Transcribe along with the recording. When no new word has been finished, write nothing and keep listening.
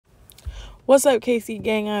What's up, KC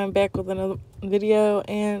gang? I'm back with another video,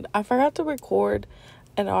 and I forgot to record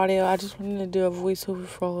an audio. I just wanted to do a voiceover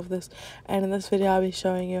for all of this, and in this video I'll be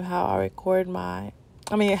showing you how I record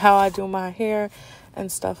how I do my hair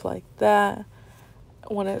and stuff like that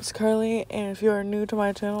when it's curly. And if you are new to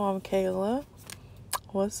my channel, I'm Kaela.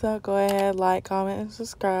 What's up? Go ahead, like, comment, and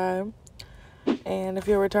subscribe. And if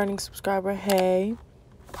you're a returning subscriber, hey,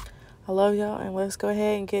 I love y'all, and let's go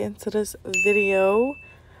ahead and get into this video.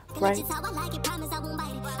 Right.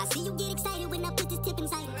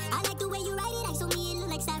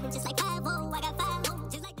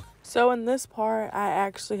 So in this part, I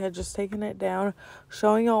actually had just taken it down,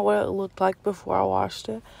 showing y'all what it looked like before I washed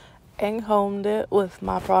it and combed it with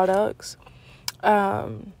my products. I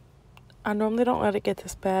normally don't let it get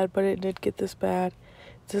this bad, but it did get this bad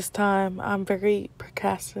this time. I'm very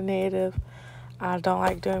procrastinative. I don't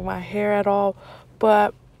like doing my hair at all,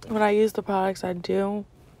 but when I use the products I do,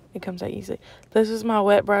 it comes out easy. This is my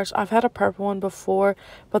wet brush. I've had a purple one before,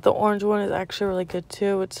 but the orange one is actually really good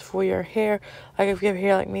too. It's for your hair. Like if you have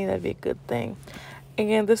hair like me, that'd be a good thing.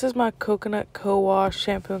 And this is my coconut co-wash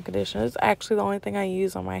shampoo and conditioner. It's actually the only thing I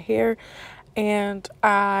use on my hair. And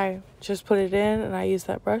I just put it in and I use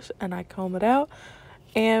that brush and I comb it out.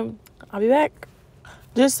 And I'll be back.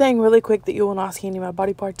 Just saying really quick that you will not see any of my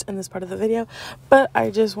body parts in this part of the video, but I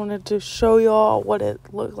just wanted to show y'all what it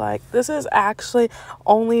looked like. This is actually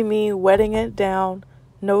only me wetting it down,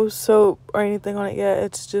 no soap or anything on it yet.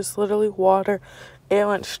 It's just literally water. It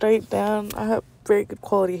went straight down. I have very good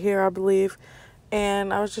quality hair, I believe,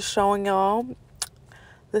 and I was just showing y'all.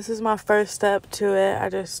 This is my first step to it. I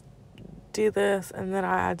just do this and then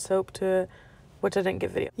I add soap to it, which I didn't get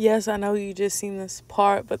video. Yes, I know you just seen this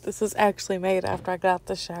part, but this was actually made after I got out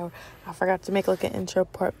the shower. I forgot to make like an intro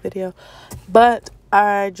part video, but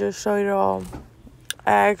I just showed you all.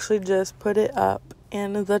 I actually just put it up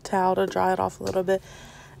in the towel to dry it off a little bit,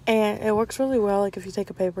 and it works really well, like if you take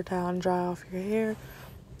a paper towel and dry off your hair.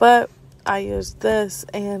 But I used this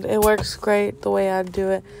and it works great the way I do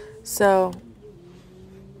it. So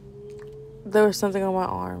there was something on my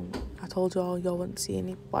arm. I told y'all wouldn't see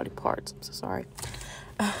any body parts. I'm so sorry.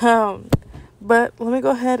 But let me go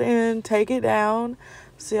ahead and take it down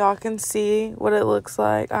so y'all can see what it looks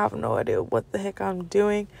like. I have no idea what the heck I'm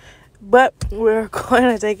doing, but we're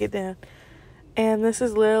going to take it down. And this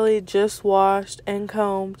is literally just washed and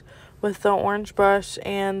combed with the orange brush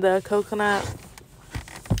and the coconut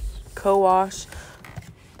co-wash,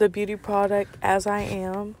 the beauty product As I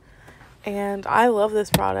Am. And I love this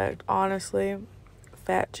product, honestly.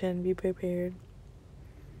 Fat chin, be prepared.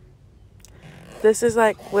 This is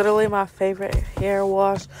like literally my favorite hair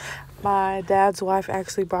wash. My dad's wife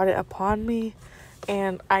actually brought it upon me,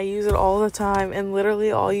 and I use it all the time. And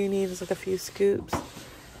literally all you need is like a few scoops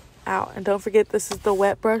out. And don't forget, this is the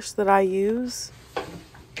wet brush that I use.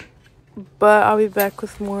 But I'll be back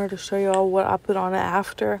with more to show y'all what I put on it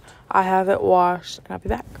after I have it washed, and I'll be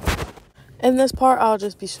back. In this part, I'll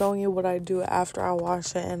just be showing you what I do after I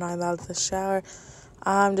wash it and I'm out of the shower.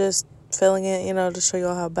 I'm just filling it, to show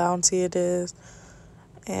y'all how bouncy it is.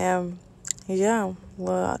 And yeah,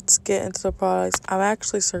 let's get into the products. I'm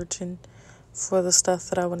actually searching for the stuff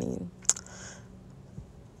that I would need.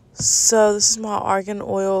 So this is my argan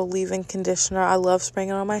oil leave-in conditioner. I love spraying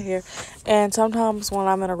it on my hair. And sometimes when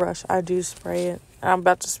I'm in a rush, I do spray it. And I'm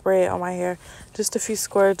about to spray it on my hair. Just a few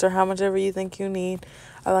squirts or how much ever you think you need.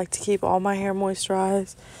 I like to keep all my hair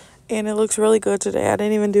moisturized. And it looks really good today. I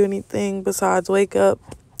didn't even do anything besides wake up.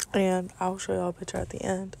 And I'll show y'all a picture at the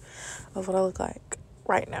end of what I look like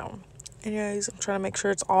right now. Anyways, I'm trying to make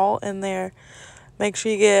sure it's all in there. Make sure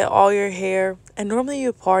you get all your hair. And normally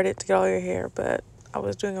you part it to get all your hair, but I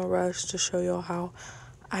was doing a rush to show y'all how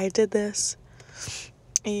I did this.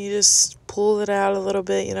 And you just pull it out a little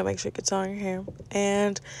bit, make sure it gets on your hair.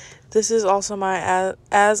 And this is also my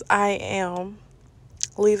As I Am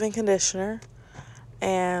leave-in conditioner.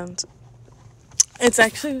 And it's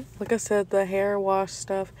actually, like I said, the hair wash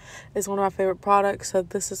stuff is one of my favorite products. So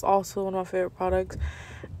this is also one of my favorite products.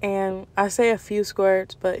 And I say a few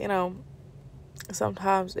squirts, but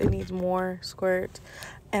sometimes it needs more squirts.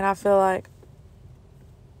 And I feel like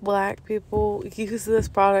Black people use this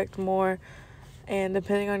product more, and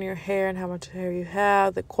depending on your hair and how much hair you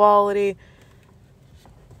have, the quality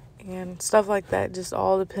and stuff like that, just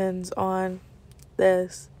all depends on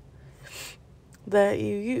this that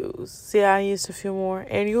you use. See, I used a few more,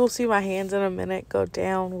 and you'll see my hands in a minute go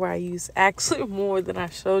down where I use actually more than I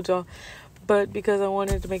showed y'all, but because I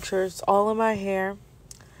wanted to make sure it's all in my hair.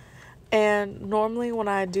 And normally when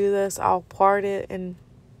I do this, I'll part it and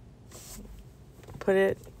put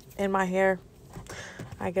it in my hair.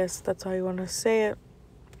 I guess that's how you want to say it.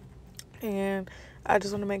 And I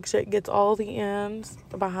just want to make sure it gets all the ends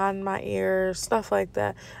behind my ears, stuff like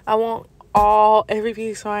that. I want every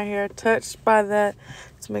piece of my hair touched by that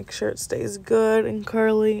to make sure it stays good and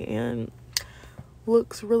curly and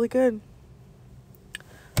looks really good.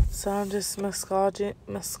 So I'm just massaging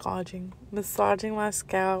my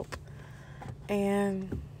scalp,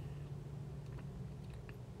 and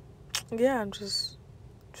yeah, I'm just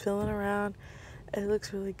feeling around. It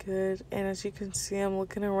looks really good, and as you can see, I'm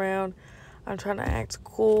looking around. I'm trying to act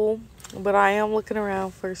cool, but I am looking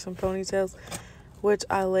around for some ponytails, which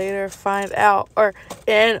I later find out are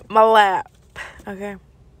in my lap. Okay.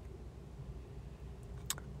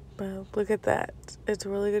 But look at that. It's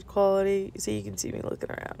really good quality. So you can see me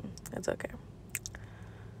looking around. It's okay.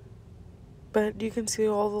 But you can see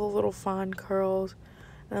all the little fine curls,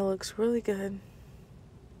 and it looks really good.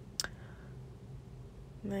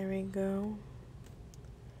 There we go.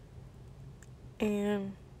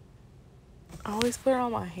 And I always put it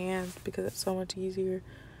on my hands because it's so much easier.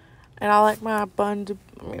 And I like my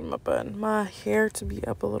my hair to be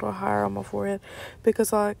up a little higher on my forehead,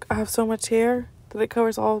 because I have so much hair that it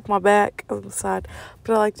covers all of my back on the side.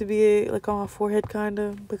 But I like to be like on my forehead kind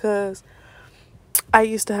of, because I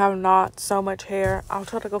used to have not so much hair. I'll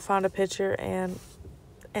try to go find a picture and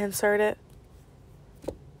insert it,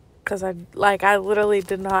 because I literally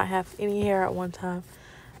did not have any hair at one time.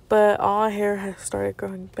 But all my hair has started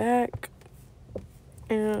growing back.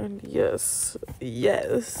 And yes.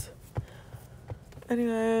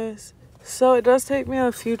 Anyways, so it does take me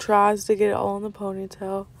a few tries to get it all in the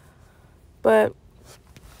ponytail, but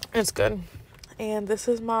it's good. And this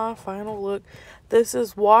is my final look. This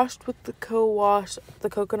is washed with the co-wash, the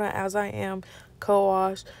Coconut As I Am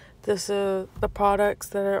co-wash. This is the products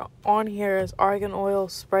that are on here is Argan Oil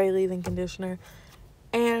Spray Leave-In Conditioner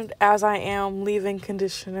and As I Am Leave-In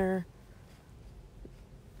Conditioner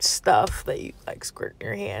stuff that you like squirt in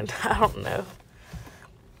your hand. I don't know.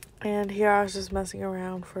 And here I was just messing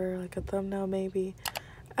around for like a thumbnail maybe.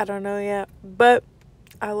 I don't know yet. But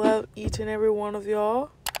I love each and every one of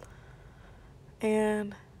y'all.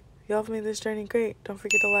 And y'all have made this journey great. Don't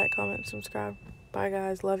forget to like, comment, subscribe. Bye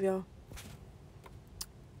guys. Love y'all.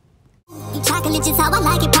 Chocolate is how I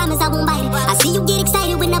like it, promise I won't bite it. I see you get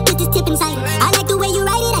excited when I put this tip inside it.